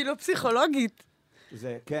 זה כאילו פסיכולוגית.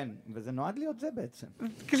 זה, כן, וזה נועד להיות זה בעצם.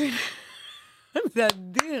 זה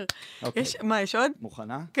אדיר. אוקיי. מה, יש עוד?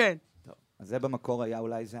 מוכנה? כן. טוב, אז זה במקור היה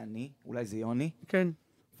אולי זה אני, אולי זה יוני. כן.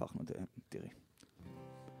 הפכנו את זה, תראי.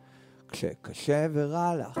 כשקשה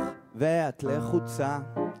ורע לך ואת לחוצה,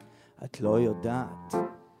 את לא יודעת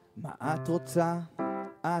מה את רוצה,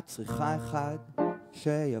 את צריכה אחד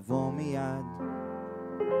שיבוא מיד,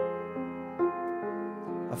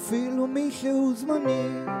 אפילו מישהו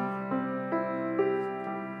זמני,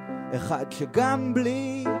 אחד שגם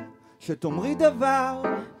בלי שתאמרי דבר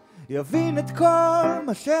יבין את כל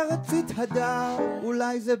מה שרצית הדר.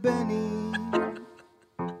 אולי זה בני,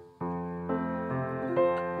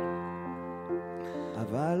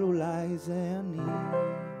 אבל אולי זה אני.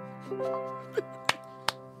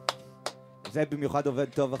 זה במיוחד עובד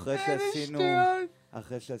טוב אחרי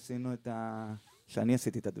שעשינו את שאני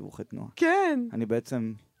עשיתי את הדיווחי תנועה. כן. אני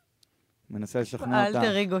בעצם מנסה לשכנע אותה.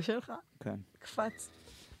 אלטר אגו שלך. כן. קפץ.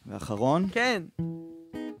 ואחרון? כן.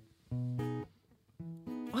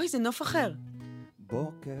 אוי, זה נוף אחר.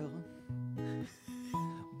 בוקר,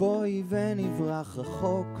 בואי ונברח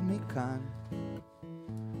רחוק מכאן,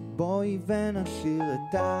 בואי ונשאיר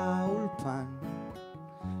את האולפן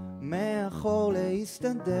מאחור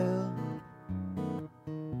להסתדר,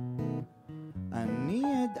 אני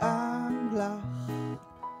אדאג לך,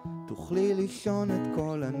 תוכלי לישון את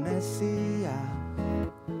כל הנסיעה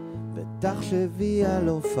ותחשבי על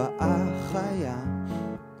הופעה חיה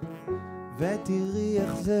ותראי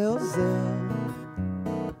איך זה עוזר,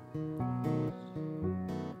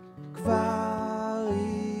 כבר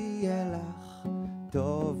יהיה לך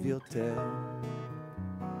טוב יותר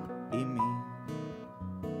אימי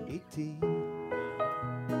איתי.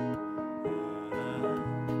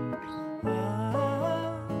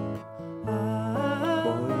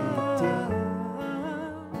 בואי איתי.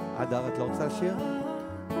 הדר, את לא רוצה לשיר?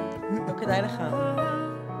 לא כדאי לך.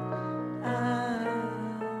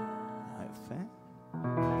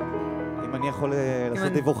 אם אני יכול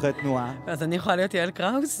לעשות דיווחי תנועה. אז אני יכולה להיות יעל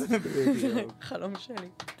קראוס? חלום שלי.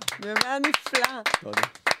 זה היה נפלא. תודה.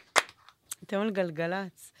 אתם על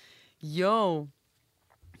גלגלץ. יואו.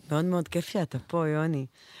 מאוד מאוד כיף שאתה פה, יוני.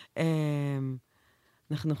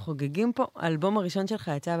 אנחנו חוגגים פה. האלבום הראשון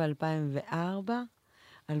שלך יצא ב-2004,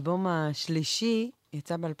 האלבום השלישי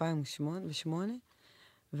יצא ב-2008,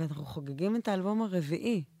 ואנחנו חוגגים את האלבום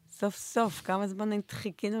הרביעי. סוף סוף, כמה זמן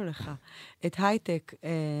חיכינו לך. את הייטק.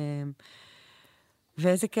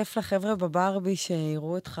 ואיזה כיף לחבר'ה בברבי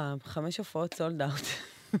שיראו אותך, 5 הופעות סולד אאוט.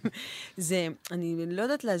 זה, אני לא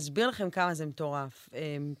יודעת להסביר לכם כמה זה מטורף.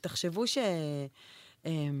 תחשבו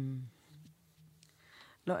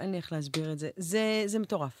לא, אין לי איך להסביר את זה. זה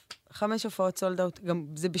מטורף. 5 הופעות סולד אאוט, גם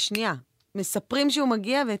זה בשנייה. מספרים שהוא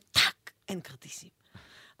מגיע וטק, אין כרטיסים.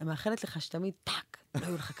 אני מאחלת לך שתמיד טק, לא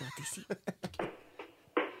יהיו לך כרטיסים.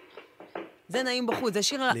 זה נעים בחוץ, זה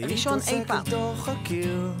שיר הראשון אי פעם. להתרסק לתוך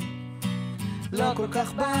הקיר, לא כל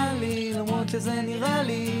כך בא לי, למרות שזה נראה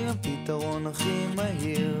לי הפתרון הכי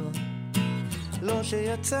מהיר. לא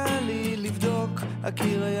שיצא לי לבדוק,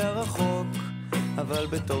 הקיר היה רחוק, אבל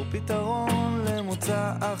בתור פתרון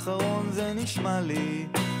למוצא אחרון זה נשמע לי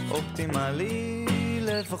אופטימלי,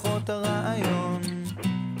 לפחות הרעיון.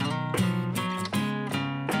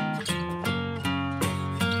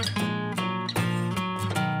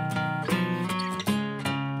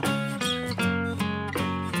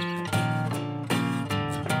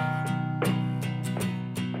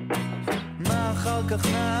 מה אחר כך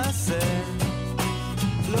נעשה?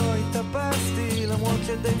 לא התאפסתי, למרות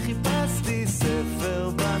שדי חיפשתי ספר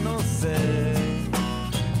בנושא.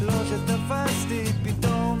 לא שתפסתי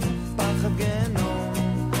פתאום פחד גיהנום,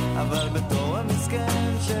 אבל בתור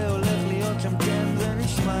המסכן שהולך להיות שם כן זה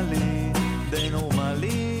נשמע לי די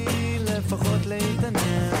נורמלי, לפחות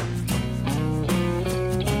להתעניין.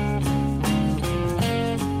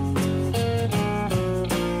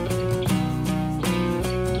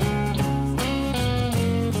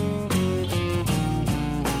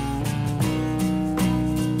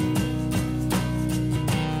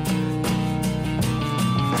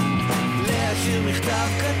 מכתב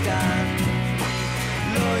קטן,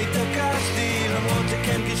 לא התעקשתי, למרות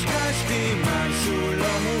שכן קשקשתי משהו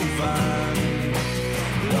לא מובן.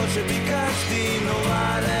 לא שביקשתי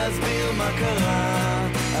נורא להסביר מה קרה,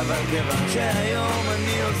 אבל כיוון שהיום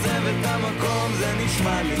אני עוזב את המקום זה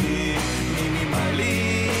נשמע לי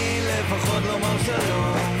מינימלי, לפחות לומר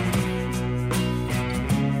שלום,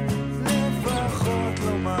 לפחות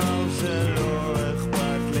לומר שלא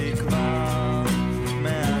אכפת לי כבר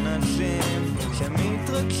מאנשים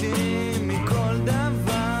שמתרגשים מכל דבר.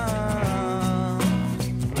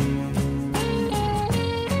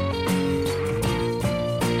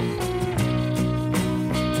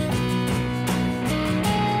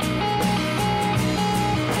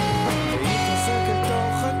 להתעסק אל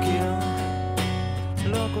תוך הקיר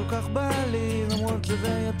לא כל כך בא לי, למרות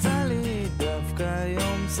שזה יצא לי דווקא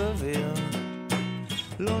היום סביר.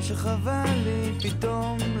 לא שחבל לי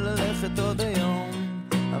פתאום ללכת עוד היום,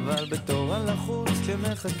 אבל בתור על החוץ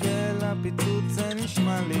שמחכה לפיצוץ זה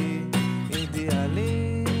נשמע לי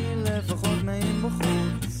אידיאלי, לפחות נעים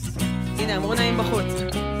בחוץ. הנה, אמרו נעים בחוץ.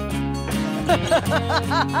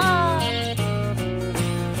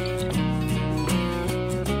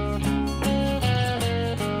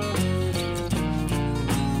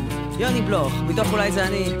 יוני בלוך, מתוך אולי זה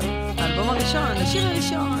אני. האלבום הראשון, השיר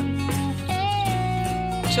הראשון.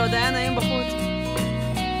 כשעוד היה נעים בחוץ.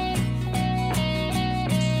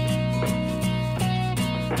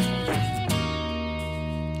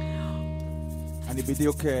 אני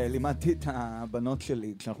בדיוק לימדתי את הבנות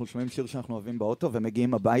שלי, כשאנחנו שומעים שיר שאנחנו אוהבים באוטו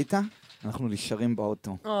ומגיעים הביתה, אנחנו נשארים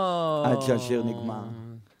באוטו. עד שהשיר נגמר.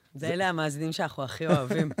 זה אלה המאזינים שאנחנו הכי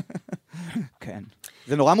אוהבים. כן.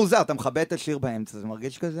 זה נורא מוזר, אתה מכבה את השיר באמצע, זה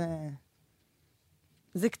מרגיש כזה...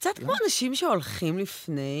 זה קצת כמו אנשים שהולכים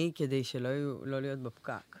לפני כדי שלא להיות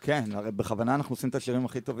בפקק. כן, הרי בכוונה אנחנו עושים את השירים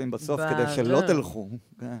הכי טובים בסוף, כדי שלא תלכו.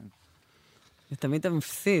 זה תמיד אתה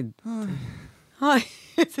מפסיד. אוי,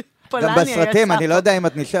 גם בסרטים, אני לא יודע אם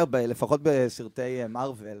את נשאר, לפחות בסרטי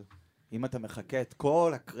מרוול, אם אתה מחכה את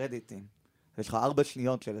כל הקרדיטים, יש לך 4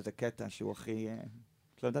 שניות של איזה קטע שהוא הכי...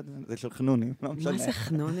 לא יודעת, זה של חנונים. מה זה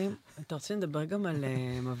חנונים? אתה רוצה לדבר גם על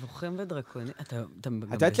מבוכים ודרקונים? אתה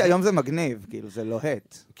יודעת שהיום זה מגניב, כאילו זה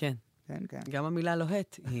לוהט. כן. כן, כן. גם המילה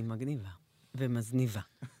לוהט היא מגניבה ומזניבה.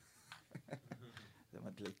 זה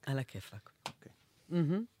מדליק. על הכיפק. אוקיי.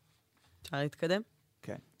 אפשר להתקדם?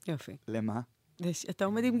 כן. יופי. למה? אתה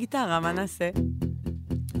עומד עם גיטרה, מה נעשה?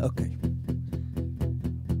 אוקיי.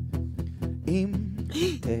 אם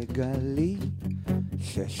תגלי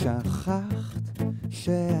ששכחת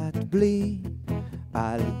שאת בלי,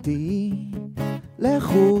 אל תהי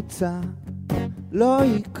לחוצה, לא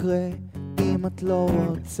יקרה אם את לא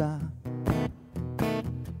רוצה.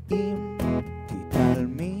 אם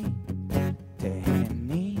תתעלמי,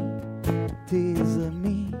 תהני,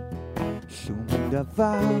 תזרמי, שום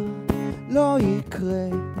דבר לא יקרה,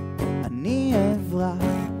 אני אברח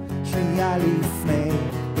שנייה לפני.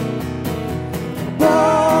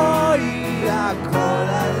 בואי, הכל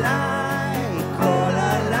עליי, כל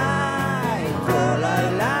עליי, כל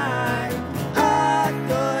עליי, את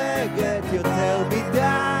דואגת יותר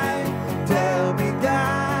מדי, יותר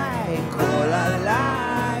מדי, כל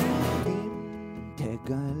עליי. אם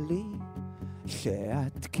תגלי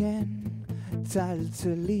שאת כן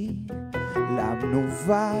צלצלי,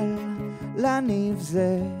 למנובל, לניב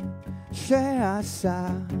זה שעשה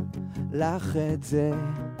לך את זה.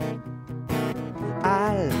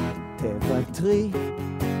 אל תוותרי,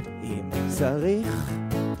 אם צריך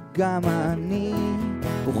גם אני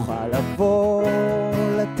אוכל לבוא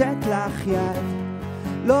לתת לך יד,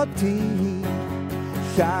 לא תהי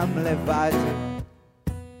שם לבד.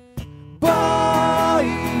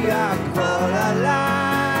 בואי הכל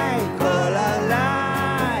עליי, כל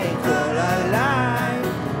עליי, כל עליי.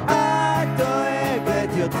 את דואגת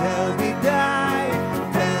יותר מדי,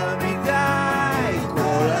 יותר מדי,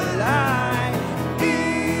 כל עליי.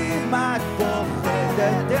 אם את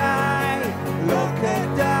פוחדת די, לא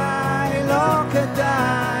כדאי, לא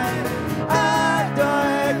כדאי. את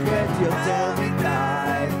דואגת יותר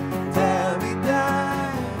מדי, יותר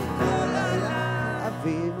מדי, כל עליי.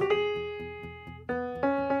 אביב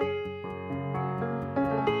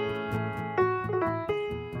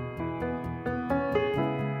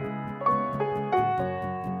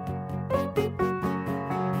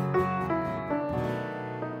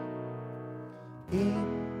אם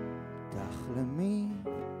תחלמי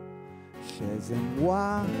שזה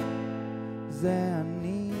מואה, זה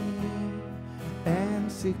אני, אין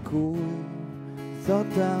סיכוי, זאת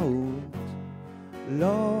טעות,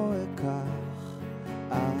 לא אקח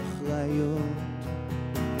אחריות.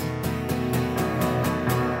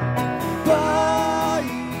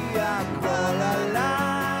 בואי הכל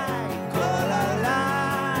עליי, כל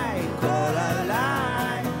עליי, כל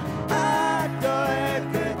עליי. את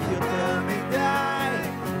דואגת יותר מדי,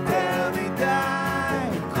 יותר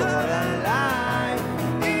מדי, כל עליי.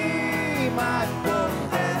 אם את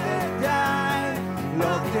פוחדת די,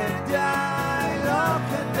 לא כדאי, לא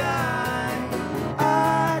כדאי.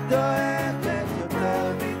 את דואגת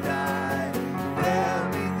יותר מדי, יותר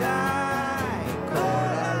מדי,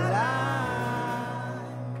 כל עליי.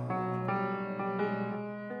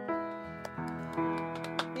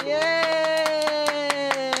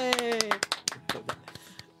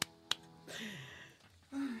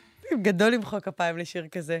 גדול למחוא כפיים לשיר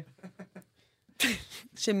כזה.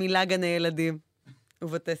 שמילא גני ילדים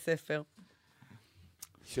ובתי ספר.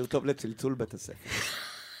 שיר טוב לצלצול בית הספר.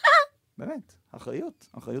 באמת, אחריות,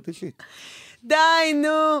 אחריות אישית. די,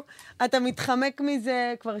 נו! אתה מתחמק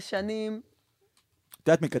מזה כבר שנים. את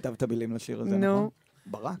יודעת מי כתב את המילים לשיר הזה, נו. נכון?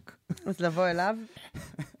 ברק. אז לבוא אליו.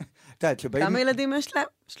 את יודעת, שבאים... כמה ילדים יש להם?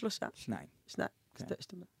 3. 2. 2. כן.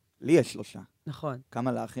 לי יש 3. נכון.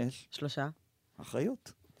 כמה לך יש? 3.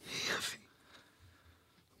 אחריות.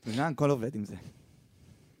 מבינה, הכל עובד עם זה.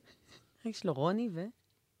 יש לו רוני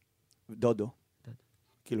דודו.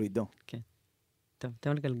 כאילו עידו. כן. טוב,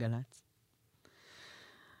 תן לגלגלץ.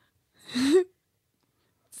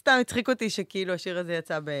 סתם הצחיק אותי שכאילו השיר הזה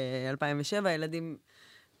יצא ב-2007, ילדים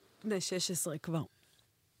בני 16 כבר.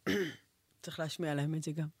 צריך להשמיע להם את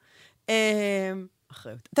זה גם.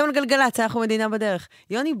 אחריות. אתם לגלגלץ, אנחנו מדינה בדרך.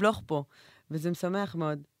 יוני בלוך פה, וזה משמח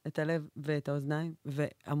מאוד את הלב ואת האוזניים,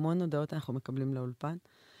 והמון הודעות אנחנו מקבלים לאולפן.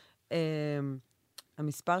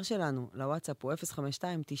 המספר שלנו לוואטסאפ הוא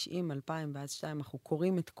 052-90-2000 ואז 2, אנחנו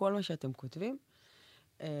קוראים את כל מה שאתם כותבים.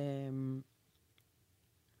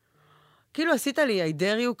 כאילו עשית לי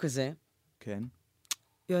אידריו כזה. כן.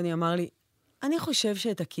 יוני אמר לי, אני חושב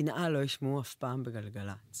שאת הקנאה לא ישמעו אף פעם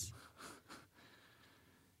בגלגלץ.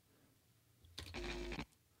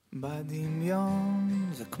 בדמיון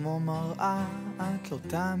זה כמו מראה, את לא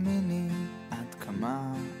תאמיני עד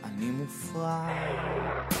כמה אני מופרע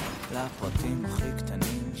לפרטים הכי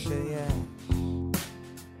קטנים שיש.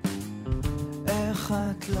 איך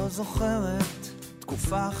את לא זוכרת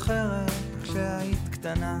תקופה אחרת כשהיית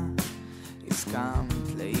קטנה,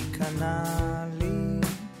 הסכמת להיכנע לי,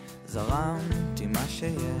 זרמתי מה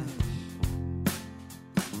שיש,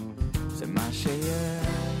 זה מה שיש.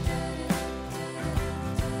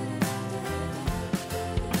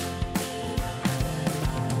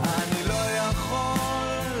 אני לא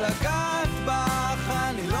יכול לגעת בך,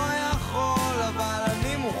 אני לא יכול, אבל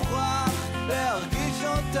אני מוכרח להרגיש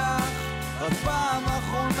אותך עוד פעם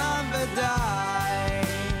אחרונה ודי,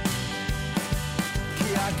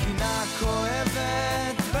 כי הקנאה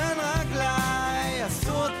כואבת בין רגליי,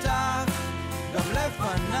 עשו אותך גם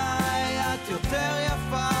לפניי, את יותר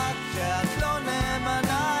יפה כשאת לא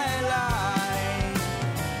נאמנה אליי.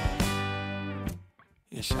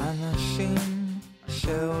 יש אנשים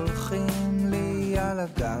שהולכים לי על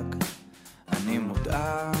הגג, אני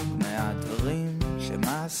מודאג מהדברים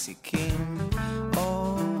שמעסיקים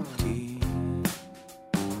אותי.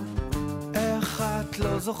 איך את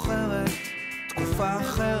לא זוכרת תקופה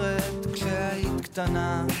אחרת כשהיית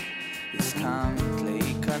קטנה, הסכמת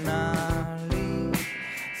להיכנע לי,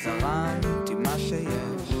 זרמתי מה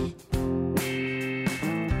שיש,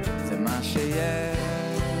 זה מה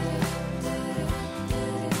שיש,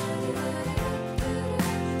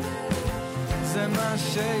 זה מה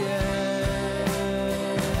שיש.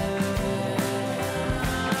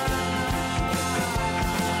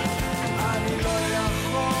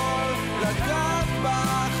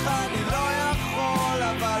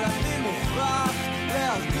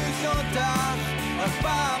 אותך רק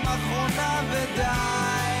פעם אחרונה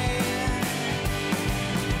ודי,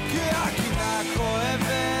 כי הקינה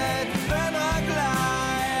כואבת בין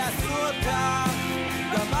רגליי, עשו אותך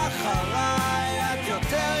גם אחריי, את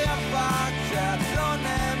יותר יפה כשאת לא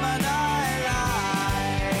נאמנה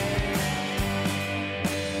אליי.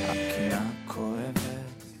 הקינה כואבת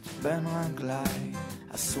בין רגליי,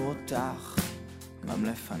 עשו אותך גם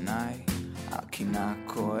לפניי, הקינה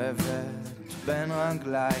כואבת בין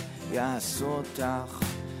רגליי, יעשו אותך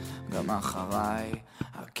גם אחריי,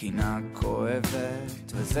 הקינה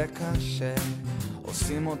כואבת וזה קשה,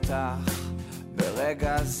 עושים אותך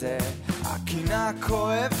ברגע זה, הקינה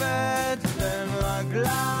כואבת בין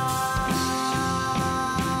רגליי,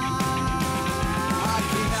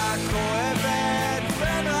 הקינה כואבת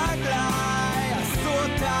בין רגליי, עשו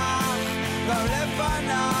אותך גם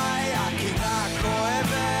לפניי, הקינה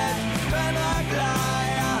כואבת בין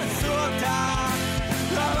רגליי, עשו אותך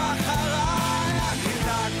גם אחריי,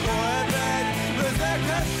 הקינה כואבת וזה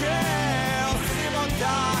קשה, עושים אותך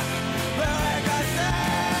ברגע זה,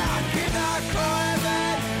 הקינה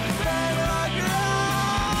כואבת בין רגליי.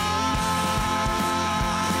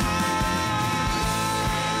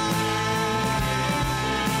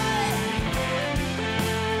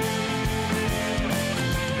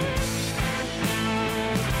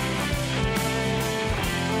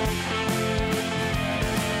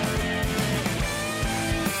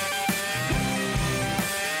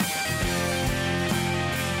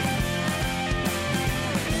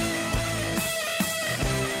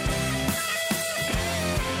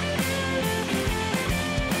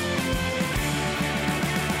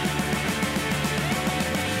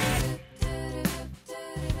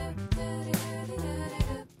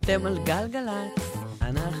 אתם על גלגלץ,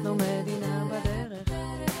 אנחנו מדינה בדרך.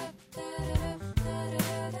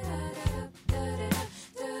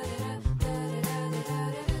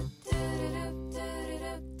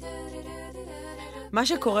 מה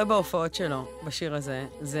שקורה בהופעות שלו, בשיר הזה,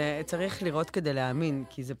 זה צריך לראות כדי להאמין,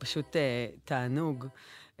 כי זה פשוט תענוג,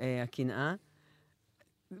 הקנאה.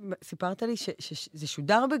 סיפרת לי שזה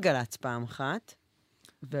שודר בגלץ פעם אחת,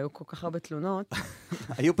 והיו כל כך הרבה תלונות.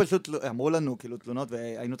 היו פשוט, אמרו לנו כאילו תלונות,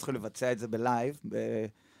 והיינו צריכים לבצע את זה בלייב,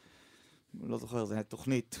 לא זוכר, זה היה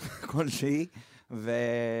תוכנית כלשהי,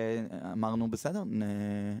 ואמרנו, בסדר,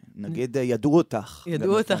 נגיד, ידעו אותך.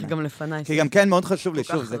 ידעו אותך גם לפניי. כי גם כן מאוד חשוב לי,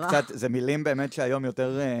 שוב, זה קצת, זה מילים באמת שהיום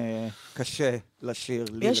יותר קשה לשיר.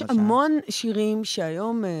 יש המון שירים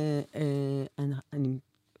שהיום, אני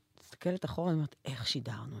מסתכלת אחורה, אני אומרת, איך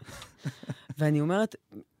שידרנו את זה? ואני אומרת,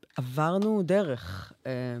 עברנו דרך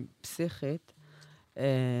פסיכית,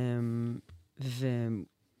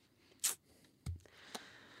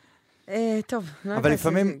 טוב. אבל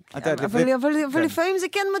לפעמים... אבל לפעמים זה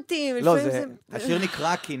כן מתאים. לא, השיר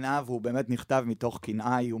נקרא קנאה, והוא באמת נכתב מתוך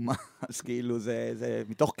קנאה איומה, אז כאילו זה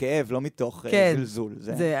מתוך כאב, לא מתוך זלזול.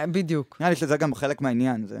 זה בדיוק. נראה לי שזה גם חלק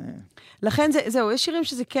מהעניין. לכן זהו, יש שירים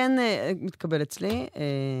שזה כן מתקבל אצלי,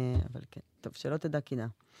 אבל כן, טוב, שלא תדע קנאה.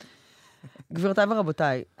 גבירותיי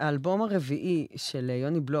ורבותיי, האלבום הרביעי של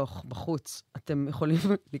יוני בלוך בחוץ, אתם יכולים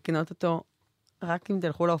לקנות אותו רק אם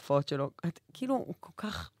תלכו להופעות שלו. כאילו, הוא כל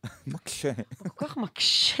כך... מקשה. הוא כל כך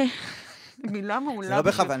מקשה. מילה מעולה. זה לא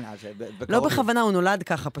בכוונה, זה בקרוב. לא בכוונה, הוא נולד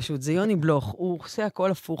ככה פשוט. זה יוני בלוך, הוא עושה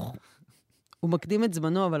הכל הפוך. הוא מקדים את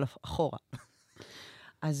זמנו, אבל אחורה.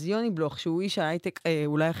 אז יוני בלוך, שהוא איש ההייטק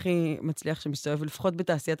אולי הכי מצליח שמסתובב, לפחות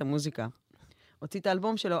בתעשיית המוזיקה, הוציא את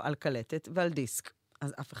האלבום שלו על קלטת ועל דיסק.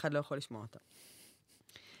 אז אף אחד לא יכול לשמוע אותה.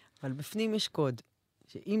 אבל בפנים יש קוד,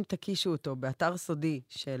 שאם תקישו אותו באתר סודי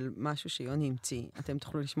של משהו שיוני המציא, אתם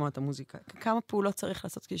תוכלו לשמוע את המוזיקה. כמה פעולות צריך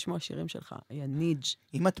לעשות כדי לשמוע שירים שלך? היה נידג'.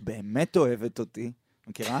 אם את באמת אוהבת אותי,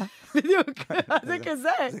 מכירה? בדיוק, זה כזה.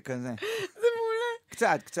 זה כזה. זה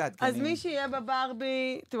מעולה. קצת. אז מי שיהיה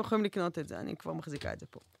בברבי, אתם יכולים לקנות את זה, אני כבר מחזיקה את זה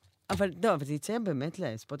פה. אבל לא, אבל זה יצא באמת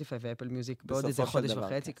לספוטיפיי ואפל מיוזיק בעוד איזה חודש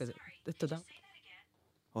וחצי כזה. תודה.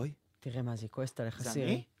 אוי. תראה מה זה, כועסת עליך, סירי. זה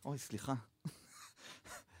אני? אוי, סליחה.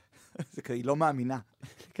 זה היא לא מאמינה.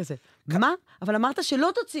 כזה. מה? אבל אמרת שלא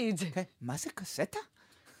תוציא את זה. מה זה, קסטה?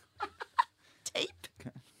 טייפ.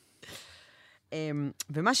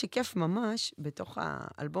 ומה שכיף ממש, בתוך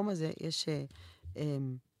האלבום הזה, יש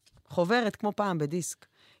חוברת כמו פעם בדיסק,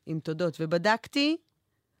 עם תודות. ובדקתי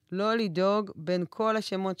לא לדאוג בין כל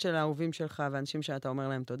השמות של האהובים שלך ואנשים שאתה אומר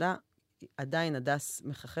להם תודה. עדיין הדס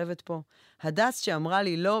מחכבת פה. הדס שאמרה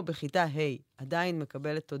לי לא בכיתה ה' עדיין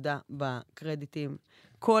מקבלת תודה בקרדיטים.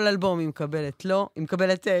 כל אלבום היא מקבלת לא, היא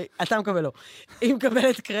מקבלת, אתה מקבל לא. היא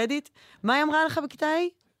מקבלת קרדיט. מה היא אמרה לך בכיתה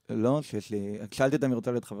ה'? לא, שיש לי, שאלתי אותה אם היא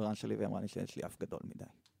רוצה להיות חברה שלי, והיא אמרה לי שיש לי אף גדול מדי.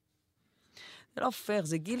 זה לא פייר,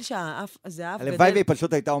 זה גיל שהאף, זה אף גדל. הלוואי והיא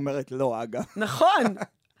פשוט הייתה אומרת לא, אגב. נכון.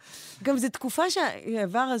 גם זו תקופה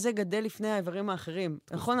שהאיבר הזה גדל לפני האיברים האחרים.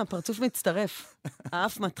 נכון, הפרצוף מצטרף.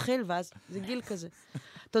 האף מתחיל, ואז זה גיל כזה.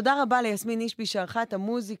 תודה רבה ליסמין אישבי שערכה את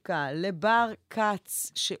המוזיקה, לבר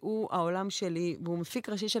קץ, שהוא העולם שלי, והוא מפיק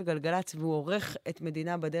ראשי של גלגלץ, והוא עורך את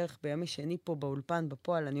מדינה בדרך בימי שני פה באולפן,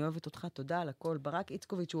 בפועל. אני אוהבת אותך, תודה על הכל. ברק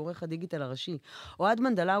איצקוביץ', הוא עורך הדיגיטל הראשי. אוהד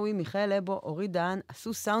מנדלאוי, מיכאל אבו, אורי דהן,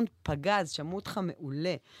 עשו סאונד פגז, שמעו אותך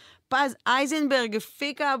מעולה. פז אייזנברג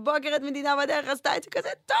הפיקה הבוקר את מדינה בדרך, עשתה את זה כזה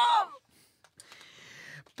טוב!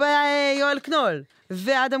 יואל קנול,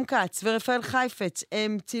 ואדם קץ, ורפאל חייפץ,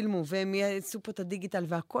 הם צילמו, והם יעשו פה את הדיגיטל,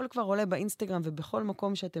 והכל כבר עולה באינסטגרם, ובכל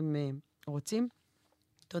מקום שאתם רוצים.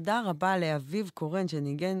 תודה רבה לאביב קורן,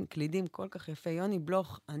 שניגן קלידים כל כך יפה. יוני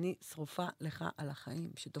בלוך, אני שרופה לך על החיים.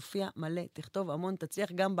 שתופיע מלא, תכתוב המון,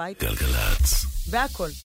 תצליח גם בית. גלגלץ. והכל.